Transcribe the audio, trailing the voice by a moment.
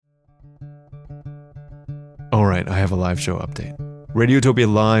All right, I have a live show update.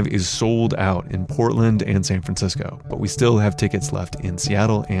 Radiotopia Live is sold out in Portland and San Francisco, but we still have tickets left in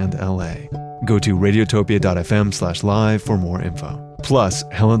Seattle and LA. Go to radiotopia.fm/live for more info. Plus,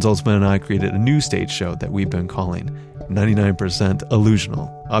 Helen Zaltzman and I created a new stage show that we've been calling 99% Illusional,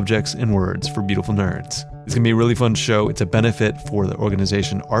 Objects and Words for Beautiful Nerds. It's going to be a really fun show. It's a benefit for the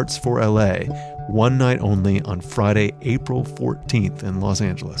organization Arts for LA, one night only on Friday, April 14th in Los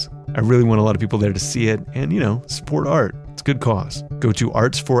Angeles. I really want a lot of people there to see it and, support art. It's a good cause. Go to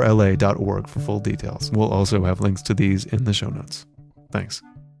artsforla.org for full details. We'll also have links to these in the show notes. Thanks.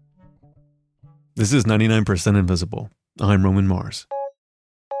 This is 99% Invisible. I'm Roman Mars.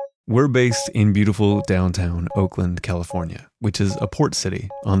 We're based in beautiful downtown Oakland, California, which is a port city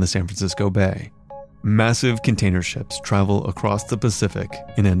on the San Francisco Bay. Massive container ships travel across the Pacific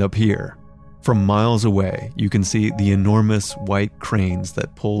and end up here. From miles away, you can see the enormous white cranes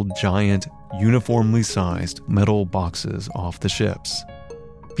that pull giant, uniformly sized metal boxes off the ships.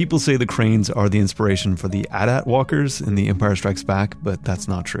 People say the cranes are the inspiration for the AT-AT walkers in The Empire Strikes Back, but that's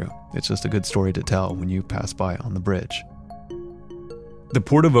not true. It's just a good story to tell when you pass by on the bridge. The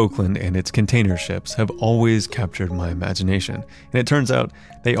Port of Oakland and its container ships have always captured my imagination, and it turns out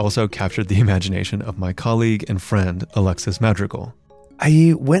they also captured the imagination of my colleague and friend, Alexis Madrigal.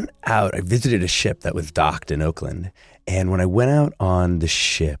 I visited a ship that was docked in Oakland, and when I went out on the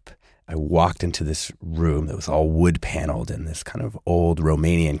ship, I walked into this room that was all wood paneled, and this kind of old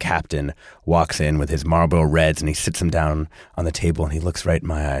Romanian captain walks in with his Marlboro Reds, and he sits them down on the table, and he looks right in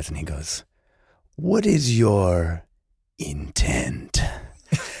my eyes, and he goes, "What is your intent?"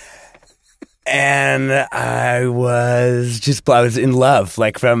 And I was in love,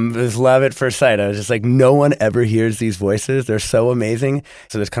 it was love at first sight. I was just like, no one ever hears these voices. They're so amazing.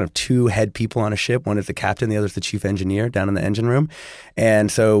 So there's kind of two head people on a ship. One is the captain, the other is the chief engineer down in the engine room.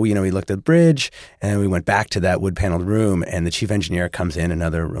 And so, we looked at the bridge and we went back to that wood paneled room, and the chief engineer comes in,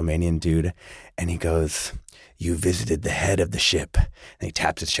 another Romanian dude, and he goes, "You visited the head of the ship." And he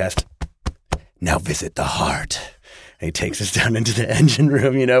taps his chest. "Now visit the heart." And he takes us down into the engine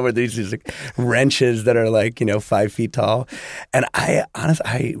room, where these wrenches that are 5 feet tall. And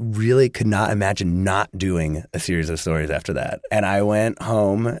I really could not imagine not doing a series of stories after that. And I went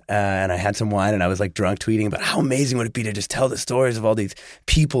home and I had some wine and I was drunk tweeting about how amazing would it be to just tell the stories of all these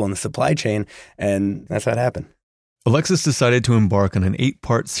people in the supply chain. And that's how it happened. Alexis decided to embark on an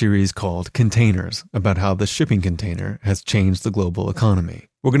 8-part series called Containers, about how the shipping container has changed the global economy.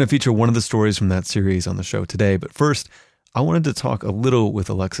 We're going to feature one of the stories from that series on the show today, but first, I wanted to talk a little with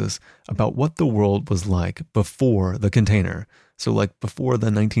Alexis about what the world was like before the container, so before the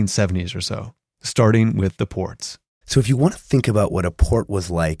 1970s or so, starting with the ports. So if you want to think about what a port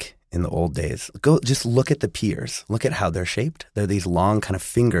was like in the old days, just look at the piers. Look at how they're shaped. They're these long kind of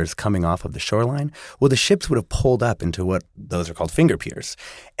fingers coming off of the shoreline. Well, the ships would have pulled up into what those are called finger piers.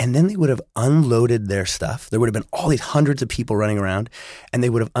 And then they would have unloaded their stuff. There would have been all these hundreds of people running around, and they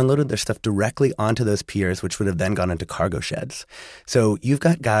would have unloaded their stuff directly onto those piers, which would have then gone into cargo sheds. So you've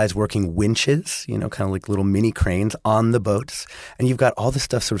got guys working winches, kind of like little mini cranes on the boats, and you've got all the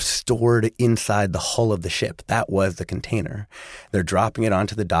stuff sort of stored inside the hull of the ship. That was the container. They're dropping it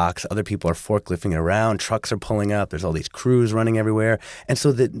onto the docks. Other people are forklifting it around. Trucks are pulling up. There's all these crews running everywhere. And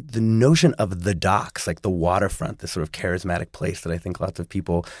so the notion of the docks, like the waterfront, this sort of charismatic place that I think lots of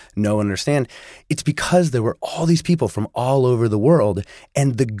people know and understand, it's because there were all these people from all over the world,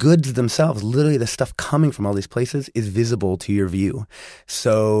 and the goods themselves, literally the stuff coming from all these places, is visible to your view.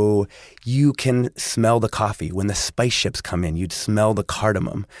 So you can smell the coffee. When the spice ships come in, you'd smell the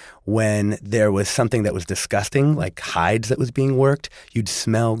cardamom. When there was something that was disgusting, like hides that was being worked, you'd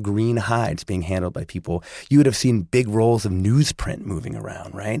smell green hides being handled by people. You would have seen big rolls of newsprint moving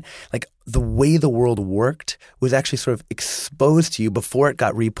around, right? The way the world worked was actually sort of exposed to you before it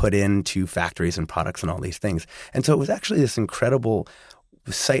got re-put into factories and products and all these things. And so it was actually this incredible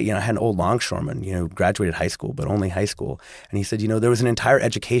site. I had an old longshoreman, graduated high school, but only high school. And he said, there was an entire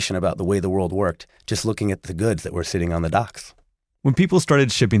education about the way the world worked just looking at the goods that were sitting on the docks. When people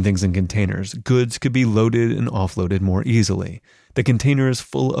started shipping things in containers, goods could be loaded and offloaded more easily. The containers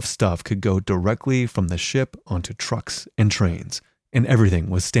full of stuff could go directly from the ship onto trucks and trains, and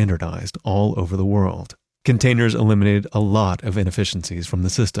everything was standardized all over the world. Containers eliminated a lot of inefficiencies from the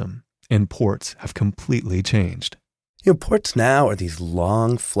system, and ports have completely changed. Ports now are these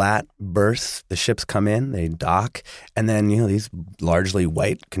long, flat berths. The ships come in, they dock, and then, these largely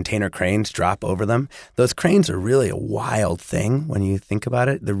white container cranes drop over them. Those cranes are really a wild thing when you think about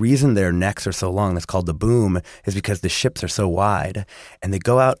it. The reason their necks are so long, that's called the boom, is because the ships are so wide, and they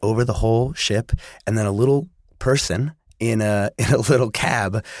go out over the whole ship, and then a little person in a little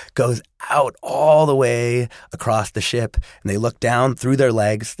cab goes out all the way across the ship, and they look down through their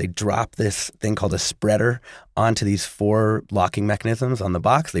legs. They drop this thing called a spreader onto these 4 locking mechanisms on the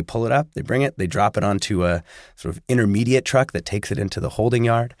box. They pull it up, they bring it, they drop it onto a sort of intermediate truck that takes it into the holding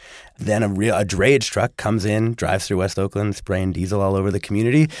yard. Then a drayage truck comes in, drives through West Oakland, spraying diesel all over the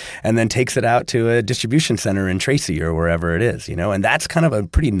community, and then takes it out to a distribution center in Tracy or wherever it is, and that's kind of a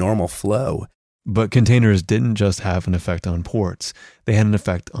pretty normal flow. But containers didn't just have an effect on ports. They had an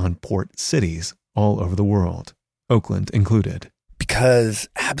effect on port cities all over the world, Oakland included. Because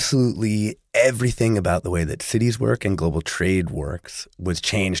absolutely everything about the way that cities work and global trade works was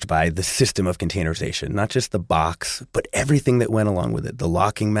changed by the system of containerization, not just the box, but everything that went along with it, the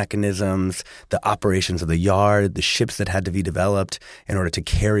locking mechanisms, the operations of the yard, the ships that had to be developed in order to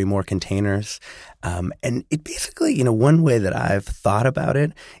carry more containers. And it basically, one way that I've thought about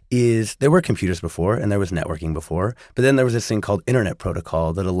it is there were computers before and there was networking before, but then there was this thing called internet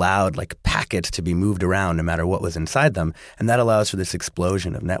protocol that allowed packets to be moved around no matter what was inside them. And that allows for this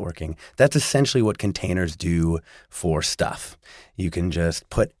explosion of networking. That's essentially what containers do for stuff. You can just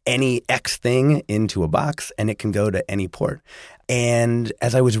put any X thing into a box and it can go to any port. And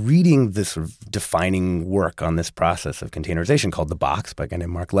as I was reading this sort of defining work on this process of containerization called The Box by a guy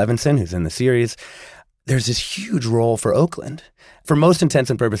named Mark Levinson, who's in the series, there's this huge role for Oakland. For most intents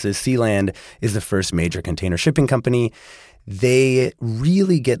and purposes, Sealand is the first major container shipping company. They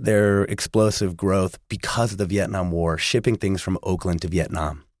really get their explosive growth because of the Vietnam War, shipping things from Oakland to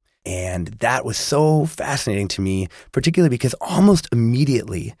Vietnam. And that was so fascinating to me, particularly because almost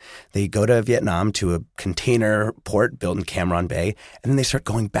immediately they go to Vietnam to a container port built in Cam Ranh Bay, and then they start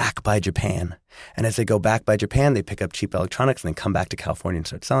going back by Japan. And as they go back by Japan, they pick up cheap electronics and then come back to California and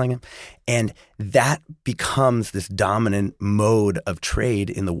start selling them. And that becomes this dominant mode of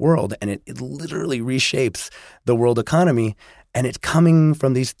trade in the world, and it literally reshapes the world economy. And it's coming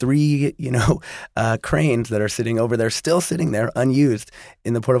from these 3, cranes that are sitting over there, still sitting there unused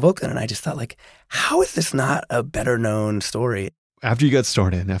in the Port of Oakland. And I just thought, how is this not a better known story? After you got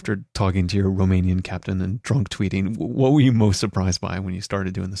started, after talking to your Romanian captain and drunk tweeting, what were you most surprised by when you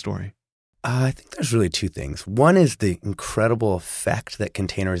started doing the story? I think there's really 2 things. One is the incredible effect that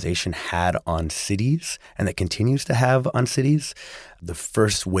containerization had on cities and that continues to have on cities. The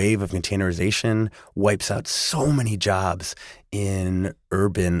first wave of containerization wipes out so many jobs in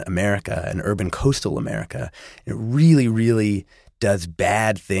urban America and urban coastal America. It really, really does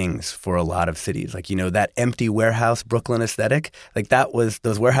bad things for a lot of cities. That empty warehouse Brooklyn aesthetic,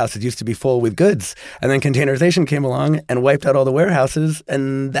 those warehouses used to be full with goods. And then containerization came along and wiped out all the warehouses.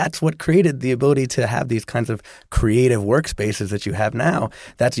 And that's what created the ability to have these kinds of creative workspaces that you have now.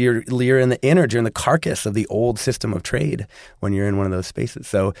 That's you're in the innards, you're in the carcass of the old system of trade when you're in one of those spaces.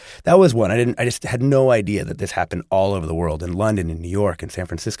 So that was one. I just had no idea that this happened all over the world, in London, in New York, in San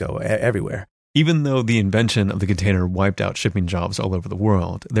Francisco, everywhere. Even though the invention of the container wiped out shipping jobs all over the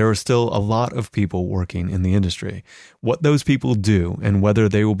world, there are still a lot of people working in the industry. What those people do and whether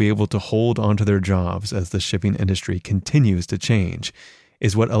they will be able to hold onto their jobs as the shipping industry continues to change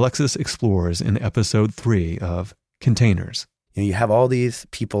is what Alexis explores in episode 3 of Containers. You have all these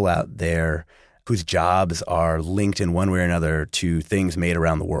people out there whose jobs are linked in one way or another to things made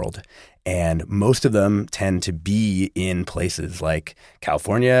around the world. And most of them tend to be in places like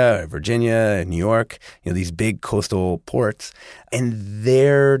California, Virginia, New York, these big coastal ports. And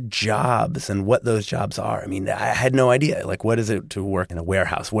their jobs and what those jobs are. I had no idea. What is it to work in a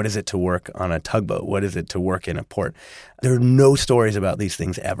warehouse? What is it to work on a tugboat? What is it to work in a port? There are no stories about these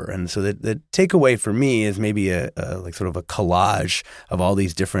things ever. And so the takeaway for me is maybe a collage of all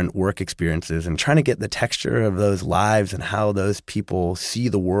these different work experiences and trying to get the texture of those lives and how those people see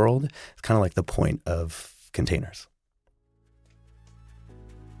the world. It's kind of like the point of Containers.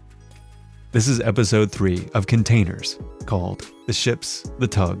 This is episode 3 of Containers, called The Ships, the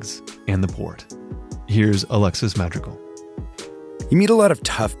Tugs, and the Port. Here's Alexis Madrigal. You meet a lot of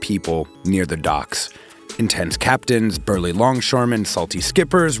tough people near the docks. Intense captains, burly longshoremen, salty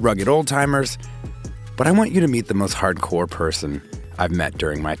skippers, rugged old-timers. But I want you to meet the most hardcore person I've met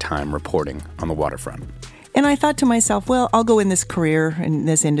during my time reporting on the waterfront. And I thought to myself, well, I'll go in this career, in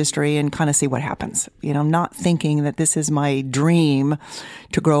this industry, and kind of see what happens. Not thinking that this is my dream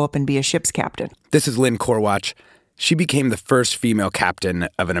to grow up and be a ship's captain. This is Lynn Korwatch. She became the first female captain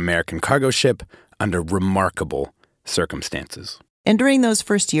of an American cargo ship under remarkable circumstances. And during those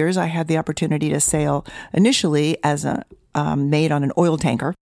first years, I had the opportunity to sail initially as a maid on an oil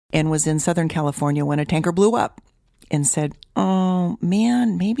tanker and was in Southern California when a tanker blew up and said, oh,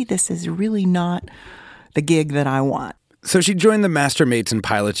 man, maybe this is really not the gig that I want. So she joined the Master Mates and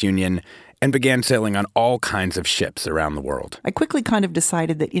Pilots Union and began sailing on all kinds of ships around the world. I quickly kind of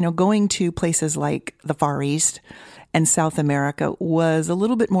decided that, going to places like the Far East and South America was a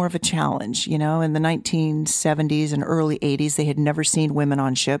little bit more of a challenge. In the 1970s and early 80s, they had never seen women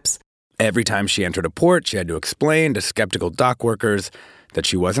on ships. Every time she entered a port, she had to explain to skeptical dock workers that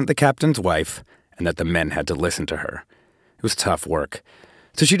she wasn't the captain's wife and that the men had to listen to her. It was tough work.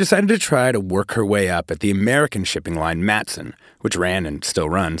 So she decided to try to work her way up at the American shipping line Matson, which ran and still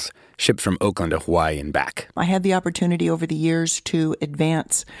runs ships from Oakland to Hawaii and back. I had the opportunity over the years to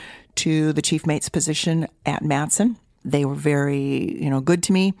advance to the chief mate's position at Matson. They were very, good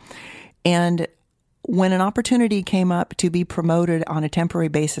to me. And when an opportunity came up to be promoted on a temporary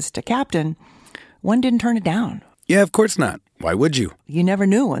basis to captain, one didn't turn it down. Yeah, of course not. Why would you? You never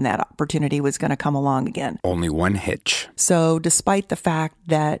knew when that opportunity was going to come along again. Only one hitch. So despite the fact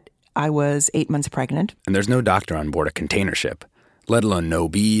that I was 8 months pregnant. And there's no doctor on board a container ship, let alone an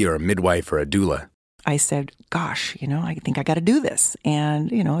OB or a midwife or a doula. I said, gosh, I think I got to do this.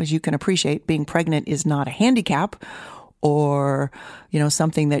 And, as you can appreciate, being pregnant is not a handicap or,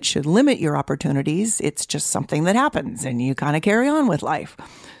 something that should limit your opportunities. It's just something that happens and you kind of carry on with life.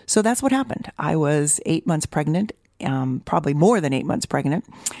 So that's what happened. I was 8 months pregnant, probably more than 8 months pregnant,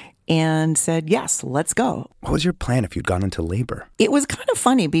 and said, yes, let's go. What was your plan if you'd gone into labor? It was kind of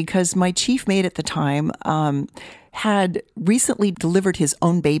funny because my chief mate at the time had recently delivered his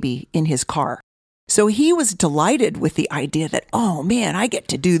own baby in his car. So he was delighted with the idea that, oh man, I get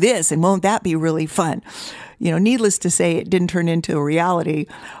to do this and won't that be really fun? Needless to say, it didn't turn into a reality.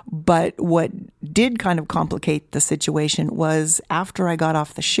 But what did kind of complicate the situation was after I got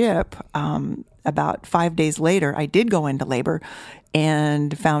off the ship, about 5 days later, I did go into labor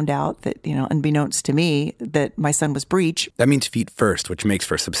and found out that, unbeknownst to me, that my son was breech. That means feet first, which makes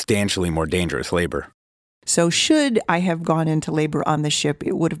for substantially more dangerous labor. So should I have gone into labor on the ship,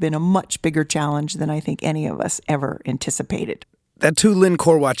 it would have been a much bigger challenge than I think any of us ever anticipated. That's who Lynn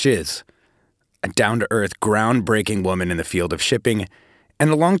Korwatch is. A down-to-earth, groundbreaking woman in the field of shipping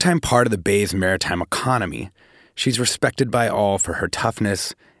and a longtime part of the Bay's maritime economy. She's respected by all for her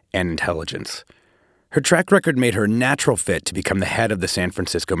toughness and intelligence. Her track record made her a natural fit to become the head of the San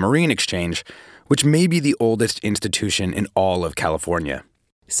Francisco Marine Exchange, which may be the oldest institution in all of California.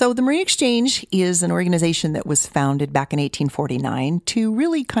 So the Marine Exchange is an organization that was founded back in 1849 to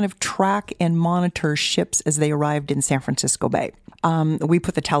really kind of track and monitor ships as they arrived in San Francisco Bay. We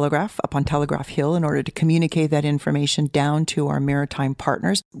put the telegraph up on Telegraph Hill in order to communicate that information down to our maritime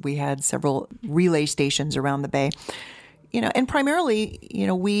partners. We had several relay stations around the bay, and primarily,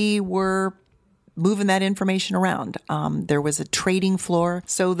 we were moving that information around. There was a trading floor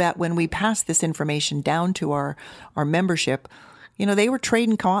so that when we passed this information down to our membership, they were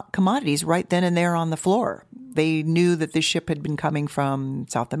trading commodities right then and there on the floor. They knew that this ship had been coming from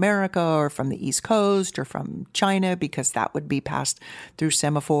South America or from the East Coast or from China because that would be passed through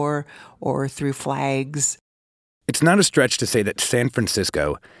semaphore or through flags. It's not a stretch to say that San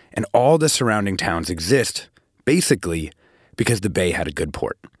Francisco and all the surrounding towns exist, basically, because the Bay had a good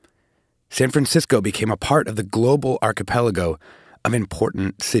port. San Francisco became a part of the global archipelago of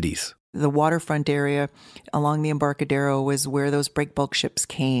important cities. The waterfront area along the Embarcadero was where those breakbulk ships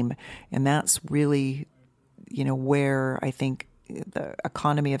came. And that's really, where I think the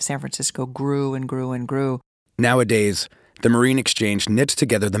economy of San Francisco grew and grew and grew. Nowadays, the Marine Exchange knits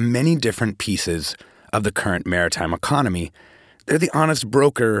together the many different pieces of the current maritime economy. They're the honest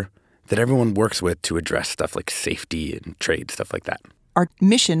broker that everyone works with to address stuff like safety and trade, stuff like that. Our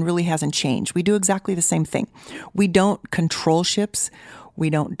mission really hasn't changed. We do exactly the same thing. We don't control ships. We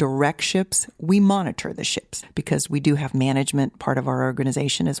don't direct ships. We monitor the ships because we do have management, part of our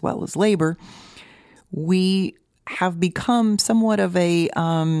organization, as well as labor. We have become somewhat of a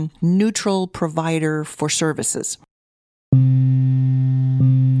neutral provider for services.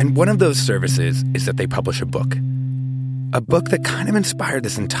 And one of those services is that they publish a book that kind of inspired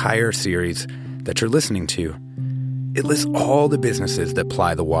this entire series that you're listening to. It lists all the businesses that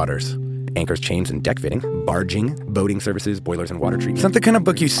ply the waters. Anchors, chains, and deck fitting, barging, boating services, boilers, and water treatment. It's not the kind of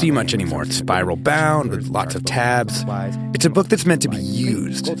book you see much anymore. It's spiral bound with lots of tabs. It's a book that's meant to be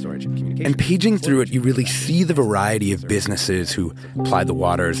used. And paging through it, you really see the variety of businesses who ply the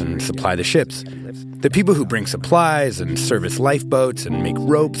waters and supply the ships. The people who bring supplies and service lifeboats and make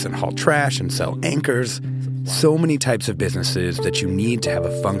ropes and haul trash and sell anchors. So many types of businesses that you need to have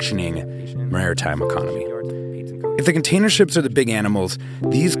a functioning maritime economy. If the container ships are the big animals,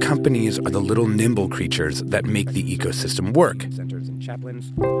 these companies are the little nimble creatures that make the ecosystem work.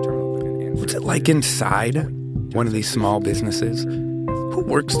 What's it like inside one of these small businesses? Who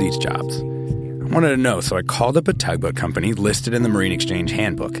works these jobs? I wanted to know, so I called up a tugboat company listed in the Marine Exchange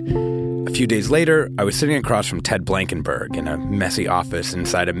handbook. A few days later, I was sitting across from Ted Blankenberg in a messy office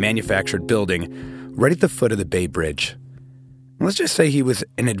inside a manufactured building right at the foot of the Bay Bridge. Let's just say he was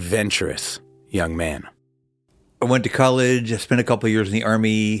an adventurous young man. I went to college. I spent a couple of years in the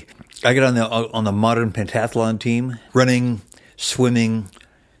Army. I got on the modern pentathlon team, running, swimming,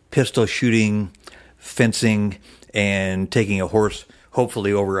 pistol shooting, fencing, and taking a horse,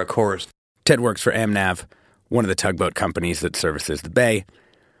 hopefully over a course. Ted works for Amnav, one of the tugboat companies that services the bay.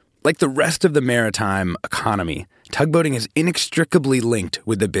 Like the rest of the maritime economy, tugboating is inextricably linked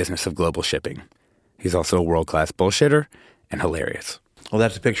with the business of global shipping. He's also a world-class bullshitter and hilarious. Well,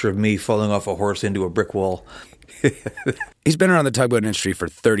 that's a picture of me falling off a horse into a brick wall. He's been around the tugboat industry for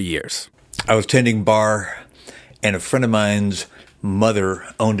 30 years. I was tending bar, and a friend of mine's mother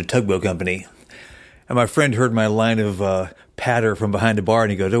owned a tugboat company. And my friend heard my line of patter from behind the bar, and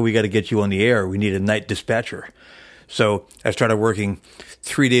he goes, "Oh, we got to get you on the air. We need a night dispatcher." So I started working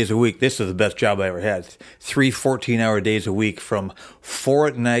 3 days a week. This is the best job I ever had. 3 14-hour days a week from 4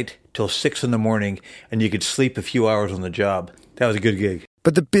 at night till 6 in the morning, and you could sleep a few hours on the job. That was a good gig.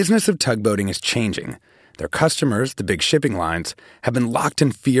 But the business of tugboating is changing. Their customers, the big shipping lines, have been locked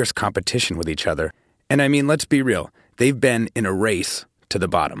in fierce competition with each other. And I mean, let's be real. They've been in a race to the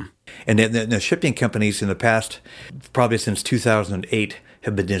bottom. And the shipping companies in the past, probably since 2008,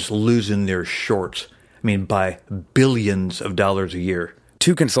 have been just losing their shorts. I mean, by billions of dollars a year.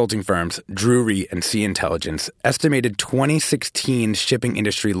 Two consulting firms, Drury and Sea Intelligence, estimated 2016 shipping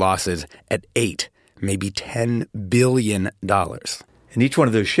industry losses at $8, maybe $10 billion. And each one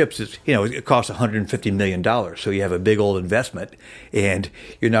of those ships is, it costs $150 million. So you have a big old investment, and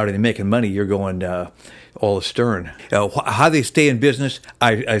you're not only making money, you're going all astern. How they stay in business,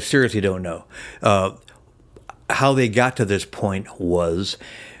 I seriously don't know. How they got to this point was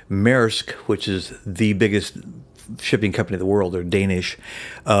Maersk, which is the biggest shipping company in the world, they're Danish,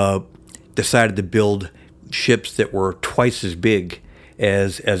 decided to build ships that were twice as big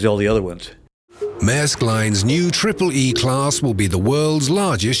as all the other ones. Maersk Line's new Triple E class will be the world's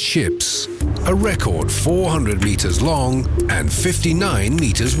largest ships, a record 400 meters long and 59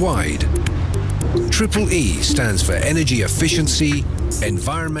 meters wide. Triple E stands for energy efficiency,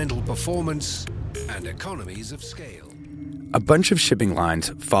 environmental performance, and economies of scale. A bunch of shipping lines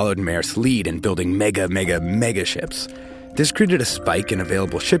followed Maersk's lead in building mega ships. This created a spike in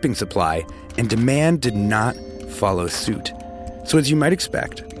available shipping supply, and demand did not follow suit. So as you might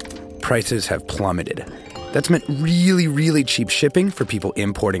expect, prices have plummeted. That's meant really cheap shipping for people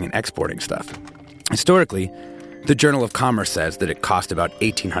importing and exporting stuff. Historically, the Journal of Commerce says that it cost about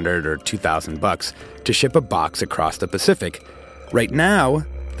 $1,800 or $2,000 to ship a box across the Pacific. Right now,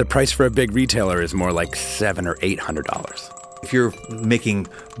 the price for a big retailer is more like $700 or $800. If you're making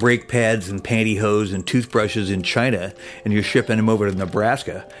brake pads and pantyhose and toothbrushes in China and you're shipping them over to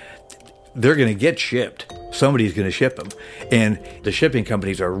Nebraska, they're going to get shipped. Somebody's going to ship them. And the shipping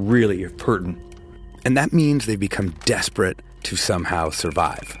companies are really hurting. And that means they've become desperate to somehow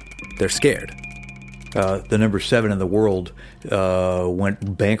survive. They're scared. The number 7 in the world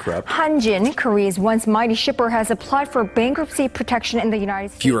went bankrupt. Hanjin, Korea's once mighty shipper, has applied for bankruptcy protection in the United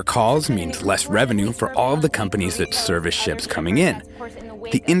States. Fewer calls means less revenue for all of the companies that service ships coming in.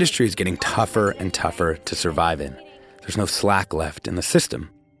 The industry is getting tougher and tougher to survive in. There's no slack left in the system.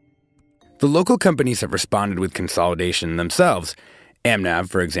 The local companies have responded with consolidation themselves. Amnav,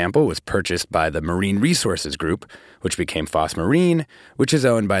 for example, was purchased by the Marine Resources Group, which became Foss Marine, which is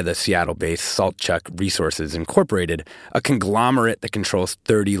owned by the Seattle-based Saltchuk Resources Incorporated, a conglomerate that controls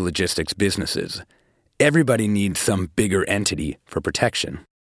 30 logistics businesses. Everybody needs some bigger entity for protection.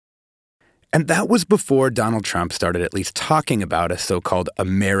 And that was before Donald Trump started at least talking about a so-called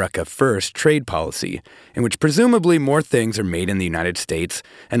America First trade policy, in which presumably more things are made in the United States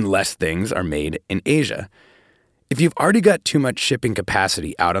and less things are made in Asia. If you've already got too much shipping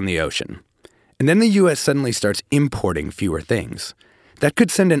capacity out on the ocean, and then the U.S. suddenly starts importing fewer things, that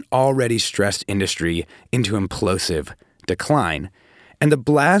could send an already stressed industry into implosive decline, and the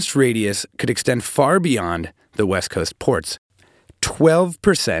blast radius could extend far beyond the West Coast ports.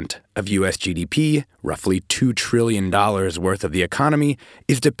 12% of U.S. GDP, roughly $2 trillion worth of the economy,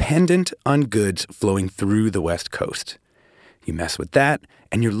 is dependent on goods flowing through the West Coast. You mess with that,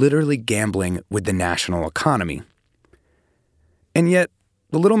 and you're literally gambling with the national economy. And yet,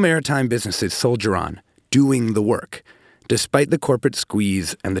 the little maritime businesses soldier on, doing the work, despite the corporate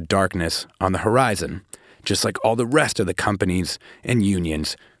squeeze and the darkness on the horizon, just like all the rest of the companies and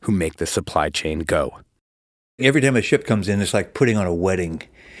unions who make the supply chain go. Every time a ship comes in, it's like putting on a wedding.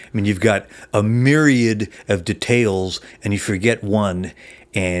 I mean, you've got a myriad of details, and you forget one,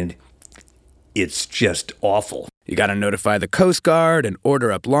 and it's just awful. You got to notify the Coast Guard and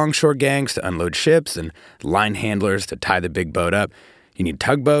order up longshore gangs to unload ships and line handlers to tie the big boat up. You need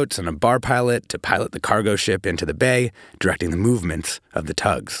tugboats and a bar pilot to pilot the cargo ship into the bay, directing the movements of the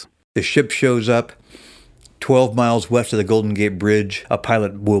tugs. The ship shows up 12 miles west of the Golden Gate Bridge. A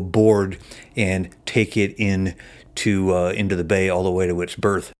pilot will board and take it into the bay all the way to its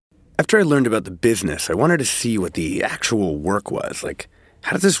berth. After I learned about the business, I wanted to see what the actual work was. Like,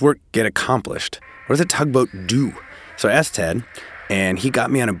 how does this work get accomplished? What does a tugboat do? So I asked Ted, and he got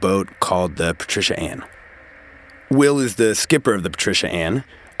me on a boat called the Patricia Ann. Will is the skipper of the Patricia Ann.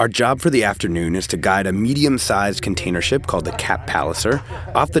 Our job for the afternoon is to guide a medium-sized container ship called the Cap Palliser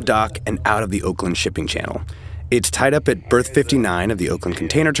off the dock and out of the Oakland shipping channel. It's tied up at berth 59 of the Oakland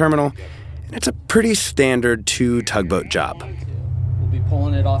container terminal, and it's a pretty standard 2-tugboat job. We'll be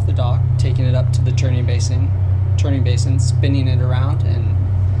pulling it off the dock, taking it up to the turning basin, spinning it around,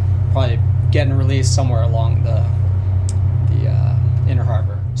 and probably getting released somewhere along the inner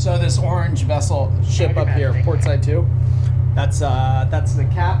harbor. So this orange vessel ship up here, Portside 2, that's the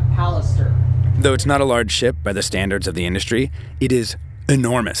Cap Palliser. Though it's not a large ship by the standards of the industry, it is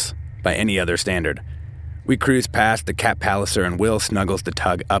enormous by any other standard. We cruise past the Cap Palliser and Will snuggles the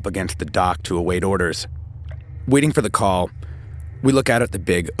tug up against the dock to await orders. Waiting for the call, we look out at the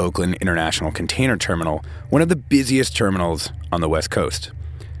big Oakland International Container Terminal, one of the busiest terminals on the West Coast.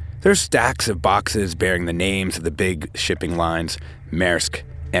 There are stacks of boxes bearing the names of the big shipping lines: Maersk,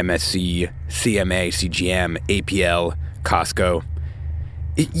 MSC, CMA, CGM, APL, Costco.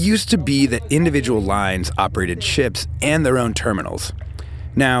 It used to be that individual lines operated ships and their own terminals.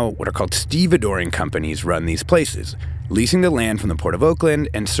 Now, what are called stevedoring companies run these places, leasing the land from the Port of Oakland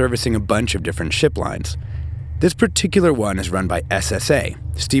and servicing a bunch of different ship lines. This particular one is run by SSA,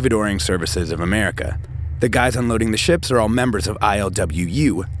 Stevedoring Services of America. The guys unloading the ships are all members of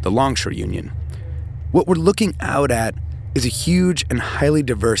ILWU, the Longshore Union. What we're looking out at is a huge and highly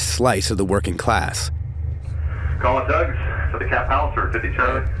diverse slice of the working class. Calling tugs for the Cap Palliser, 50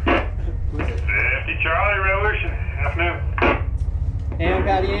 Charlie. 50 Charlie, Revolution, afternoon. And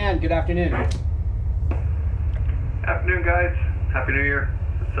Patty Ann, good afternoon. Afternoon, guys. Happy New Year.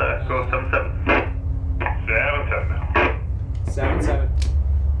 Let's go 7-7. 7-7 now. 7-7.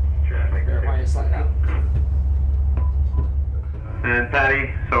 Verify your slide out. And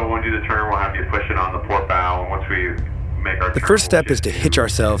Patty, so when we do the turn, we'll have you push it on the port bow, and once we make our The first step is to hitch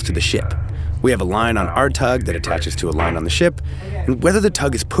ourselves to the ship. We have a line on our tug that attaches to a line on the ship, and whether the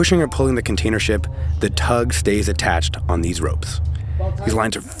tug is pushing or pulling the container ship, the tug stays attached on these ropes. These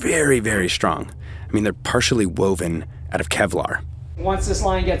lines are very, very strong. I mean, they're partially woven out of Kevlar. Once this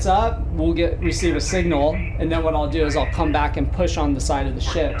line gets up, we'll receive a signal, and then what I'll do is I'll come back and push on the side of the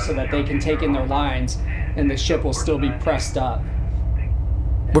ship so that they can take in their lines, and the ship will still be pressed up.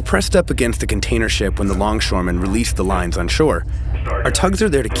 We're pressed up against the container ship when the longshoremen release the lines on shore. Our tugs are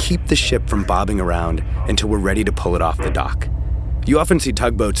there to keep the ship from bobbing around until we're ready to pull it off the dock. You often see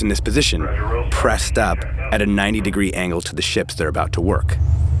tugboats in this position, pressed up at a 90-degree angle to the ships they're about to work.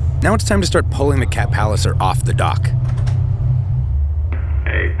 Now it's time to start pulling the Cap Palliser off the dock.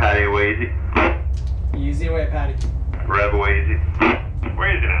 Hey, Patty, away easy. Easy away, Patty. Rev away easy.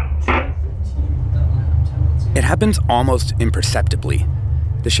 Where is it now? It happens almost imperceptibly.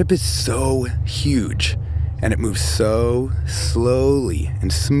 The ship is so huge, and it moves so slowly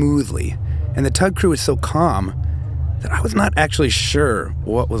and smoothly, and the tug crew is so calm that I was not actually sure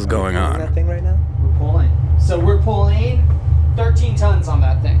what was going on. That thing right now? We're pulling. So we're pulling 13 tons on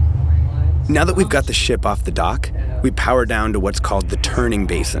that thing. Now that we've got the ship off the dock, we power down to what's called the turning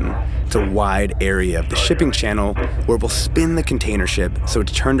basin. It's a wide area of the shipping channel where we'll spin the container ship so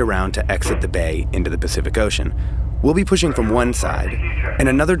it's turned around to exit the bay into the Pacific Ocean. We'll be pushing from one side, and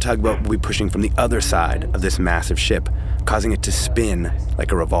another tugboat will be pushing from the other side of this massive ship, causing it to spin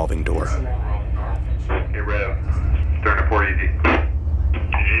like a revolving door. Hey, Rev. Stern to port easy.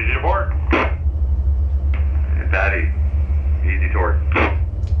 Easy to port. Hey, Patty. Easy toward.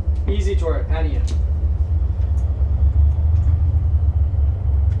 Easy toward, Patty.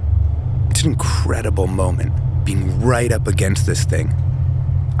 It's an incredible moment, being right up against this thing.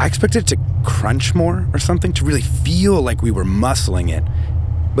 I expected it to crunch more or something, to really feel like we were muscling it,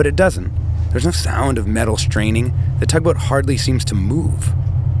 but it doesn't. There's no sound of metal straining. The tugboat hardly seems to move.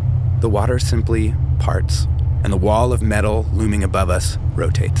 The water simply parts, and the wall of metal looming above us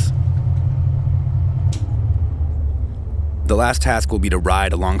rotates. The last task will be to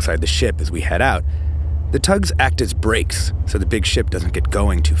ride alongside the ship as we head out. The tugs act as brakes, so the big ship doesn't get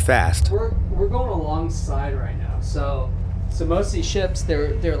going too fast. We're going alongside right now, so most of these ships,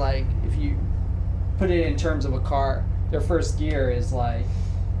 they're like, if you put it in terms of a car, their first gear is like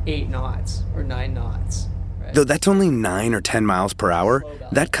 8 knots or 9 knots. Right? Though that's only 9 or 10 miles per hour,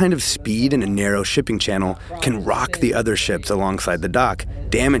 that kind of speed in a narrow shipping channel can rock the other ships alongside the dock,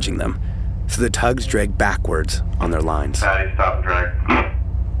 damaging them. So the tugs drag backwards on their lines. Patty, stop and drag.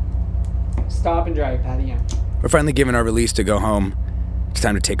 Stop and drag, Patty, yeah. We're finally given our release to go home. It's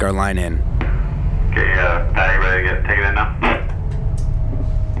time to take our line in. Okay, Patty, ready to take it in now?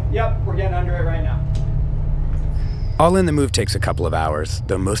 Yep, we're getting under it right now. All in, the move takes a couple of hours,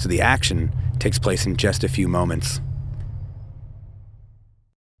 though most of the action takes place in just a few moments.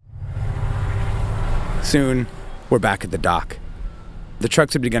 Soon, we're back at the dock. The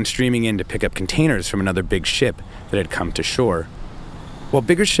trucks had begun streaming in to pick up containers from another big ship that had come to shore. While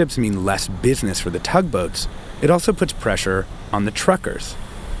bigger ships mean less business for the tugboats, it also puts pressure on the truckers.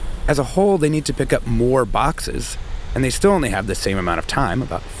 As a whole, they need to pick up more boxes, and they still only have the same amount of time,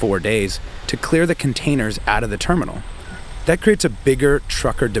 about 4 days, to clear the containers out of the terminal. That creates a bigger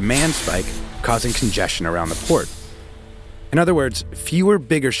trucker demand spike, causing congestion around the port. In other words, fewer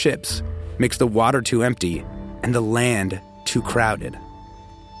bigger ships makes the water too empty and the land too crowded.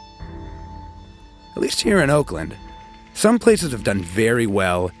 At least here in Oakland, some places have done very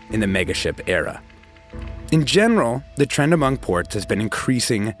well in the megaship era. In general, the trend among ports has been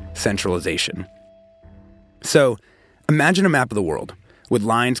increasing centralization. So, imagine a map of the world with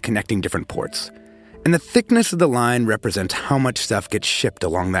lines connecting different ports, and the thickness of the line represents how much stuff gets shipped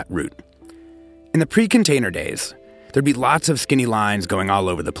along that route. In the pre-container days, there'd be lots of skinny lines going all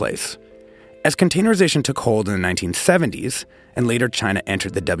over the place. As containerization took hold in the 1970s, and later China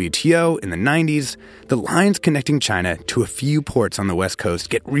entered the WTO in the 90s, the lines connecting China to a few ports on the West Coast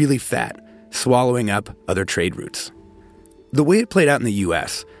get really fat, swallowing up other trade routes. The way it played out in the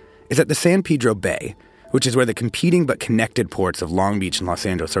U.S. is that the San Pedro Bay, which is where the competing but connected ports of Long Beach and Los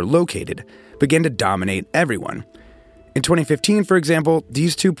Angeles are located, began to dominate everyone. In 2015, for example,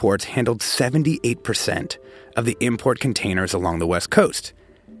 these two ports handled 78% of the import containers along the West Coast.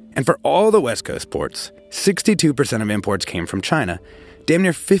 And for all the West Coast ports, 62% of imports came from China. Damn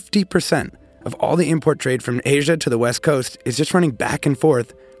near 50% of all the import trade from Asia to the West Coast is just running back and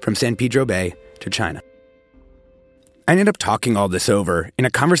forth from San Pedro Bay to China. I ended up talking all this over in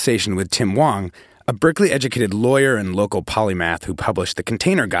a conversation with Tim Wong, a Berkeley-educated lawyer and local polymath who published The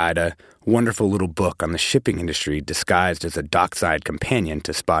Container Guide, a wonderful little book on the shipping industry disguised as a dockside companion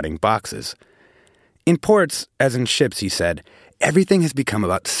to spotting boxes. In ports, as in ships, he said, everything has become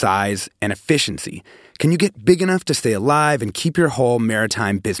about size and efficiency. Can you get big enough to stay alive and keep your whole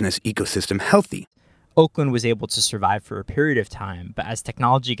maritime business ecosystem healthy? Oakland was able to survive for a period of time, but as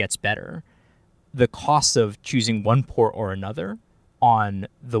technology gets better, the cost of choosing one port or another on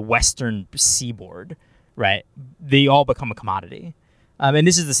the western seaboard, right, they all become a commodity. And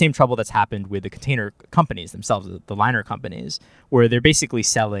this is the same trouble that's happened with the container companies themselves, the liner companies, where they're basically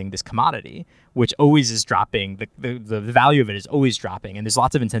selling this commodity, which always is dropping. The value of it is always dropping. And there's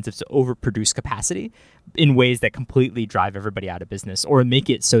lots of incentives to overproduce capacity in ways that completely drive everybody out of business or make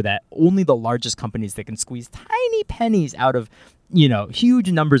it so that only the largest companies that can squeeze tiny pennies out of,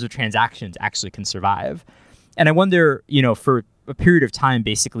 huge numbers of transactions actually can survive. And I wonder, for a period of time,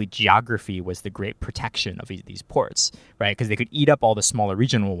 basically geography was the great protection of these ports, right? Because they could eat up all the smaller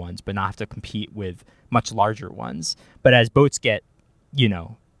regional ones, but not have to compete with much larger ones. But as boats get,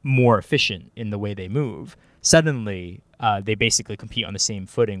 more efficient in the way they move, suddenly they basically compete on the same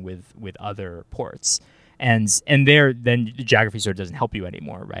footing with other ports. And there, then geography sort of doesn't help you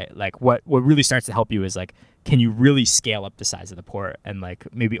anymore, right? Like what really starts to help you is like, can you really scale up the size of the port? And like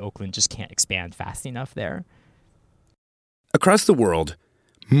maybe Oakland just can't expand fast enough there. Across the world,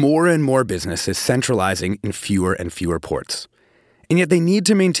 more and more business is centralizing in fewer and fewer ports. And yet they need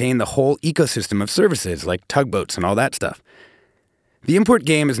to maintain the whole ecosystem of services like tugboats and all that stuff. The import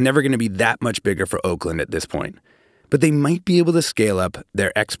game is never going to be that much bigger for Oakland at this point, but they might be able to scale up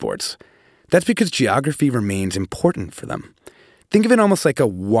their exports. That's because geography remains important for them. Think of it almost like a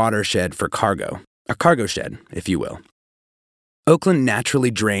watershed for cargo, a cargo shed, if you will. Oakland naturally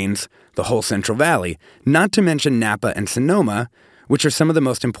drains the whole Central Valley, not to mention Napa and Sonoma, which are some of the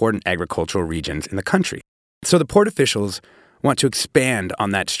most important agricultural regions in the country. So the port officials want to expand on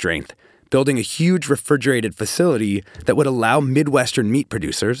that strength, building a huge refrigerated facility that would allow Midwestern meat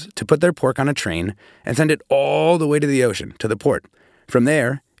producers to put their pork on a train and send it all the way to the ocean, to the port. From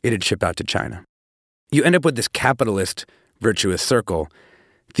there, it'd ship out to China. You end up with this capitalist virtuous circle.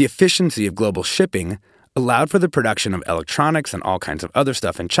 The efficiency of global shipping allowed for the production of electronics and all kinds of other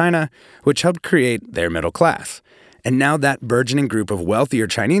stuff in China, which helped create their middle class. And now that burgeoning group of wealthier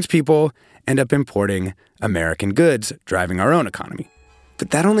Chinese people end up importing American goods, driving our own economy. But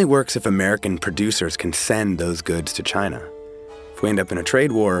that only works if American producers can send those goods to China. If we end up in a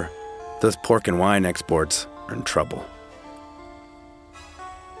trade war, those pork and wine exports are in trouble.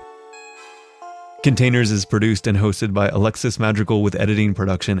 Containers is produced and hosted by Alexis Madrigal with editing,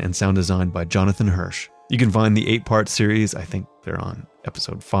 production, and sound design by Jonathan Hirsch. You can find the 8-part series, I think they're on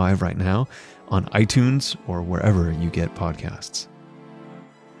episode 5 right now, on iTunes or wherever you get podcasts.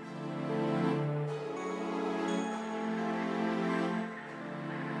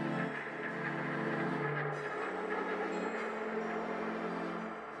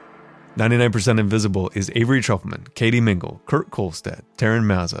 "99% Invisible" is Avery Trufelman, Katie Mingle, Kurt Kolstad, Taryn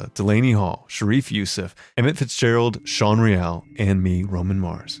Mazza, Delaney Hall, Sharif Youssef, Emmett Fitzgerald, Sean Real, and me, Roman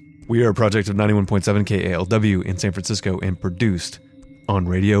Mars. We are a project of 91.7 KALW in San Francisco and produced on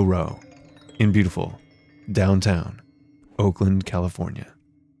Radio Row in beautiful downtown Oakland, California.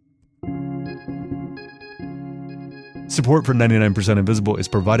 Support for 99% Invisible is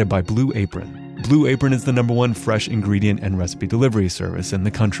provided by Blue Apron. Blue Apron is the #1 fresh ingredient and recipe delivery service in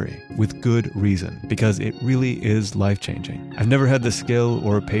the country, with good reason, because it really is life-changing. I've never had the skill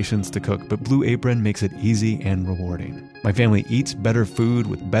or patience to cook, but Blue Apron makes it easy and rewarding. My family eats better food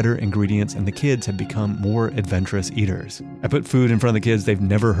with better ingredients, and the kids have become more adventurous eaters. I put food in front of the kids they've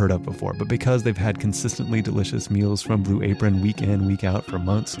never heard of before, but because they've had consistently delicious meals from Blue Apron week in, week out for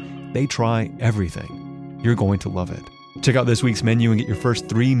months, they try everything. You're going to love it. Check out this week's menu and get your first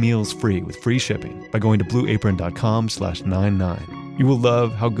 3 meals free with free shipping by going to blueapron.com/99. You will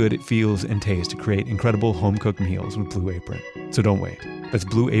love how good it feels and tastes to create incredible home-cooked meals with Blue Apron. So don't wait. That's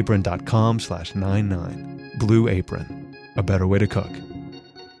blueapron.com/99. Blue Apron, a better way to cook.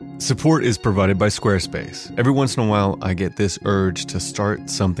 Support is provided by Squarespace. Every once in a while, I get this urge to start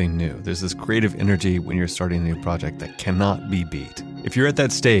something new. There's this creative energy when you're starting a new project that cannot be beat. If you're at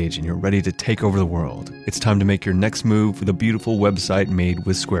that stage and you're ready to take over the world, it's time to make your next move with a beautiful website made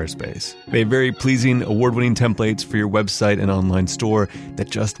with Squarespace. They have very pleasing, award-winning templates for your website and online store that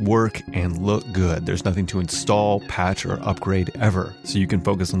just work and look good. There's nothing to install, patch, or upgrade ever, so you can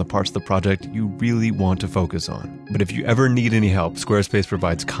focus on the parts of the project you really want to focus on. But if you ever need any help, Squarespace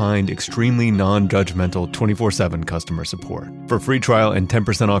provides kind, extremely non-judgmental 24/7 customer support. For a free trial and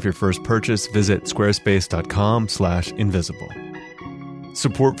 10% off your first purchase, visit squarespace.com/invisible.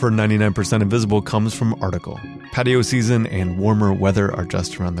 Support for 99% Invisible comes from Article. Patio season and warmer weather are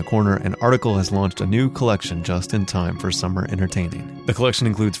just around the corner, and Article has launched a new collection just in time for summer entertaining. The collection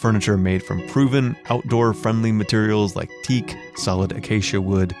includes furniture made from proven, outdoor-friendly materials like teak, solid acacia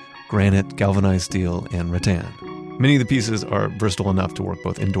wood, granite, galvanized steel, and rattan. Many of the pieces are versatile enough to work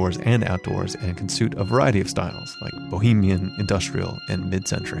both indoors and outdoors and can suit a variety of styles, like bohemian, industrial, and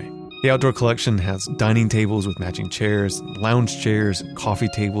mid-century. The outdoor collection has dining tables with matching chairs, lounge chairs, coffee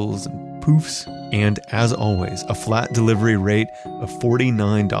tables, and poofs. And as always, a flat delivery rate of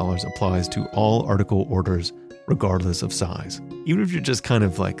 $49 applies to all Article orders, regardless of size. Even if you're just kind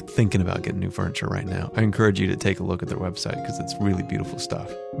of like thinking about getting new furniture right now, I encourage you to take a look at their website because it's really beautiful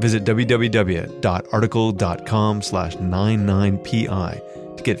stuff. Visit www.article.com/99pi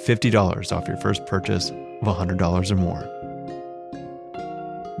to get $50 off your first purchase of $100 or more.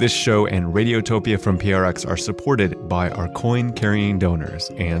 This show and Radiotopia from PRX are supported by our coin-carrying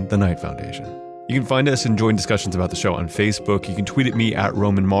donors and the Knight Foundation. You can find us and join discussions about the show on Facebook. You can tweet at me at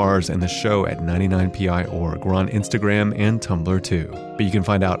Roman Mars and the show at 99pi.org. We're on Instagram and Tumblr too. But you can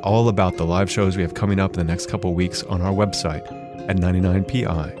find out all about the live shows we have coming up in the next couple weeks on our website at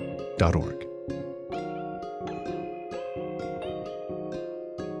 99pi.org.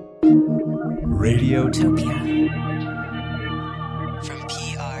 Radiotopia.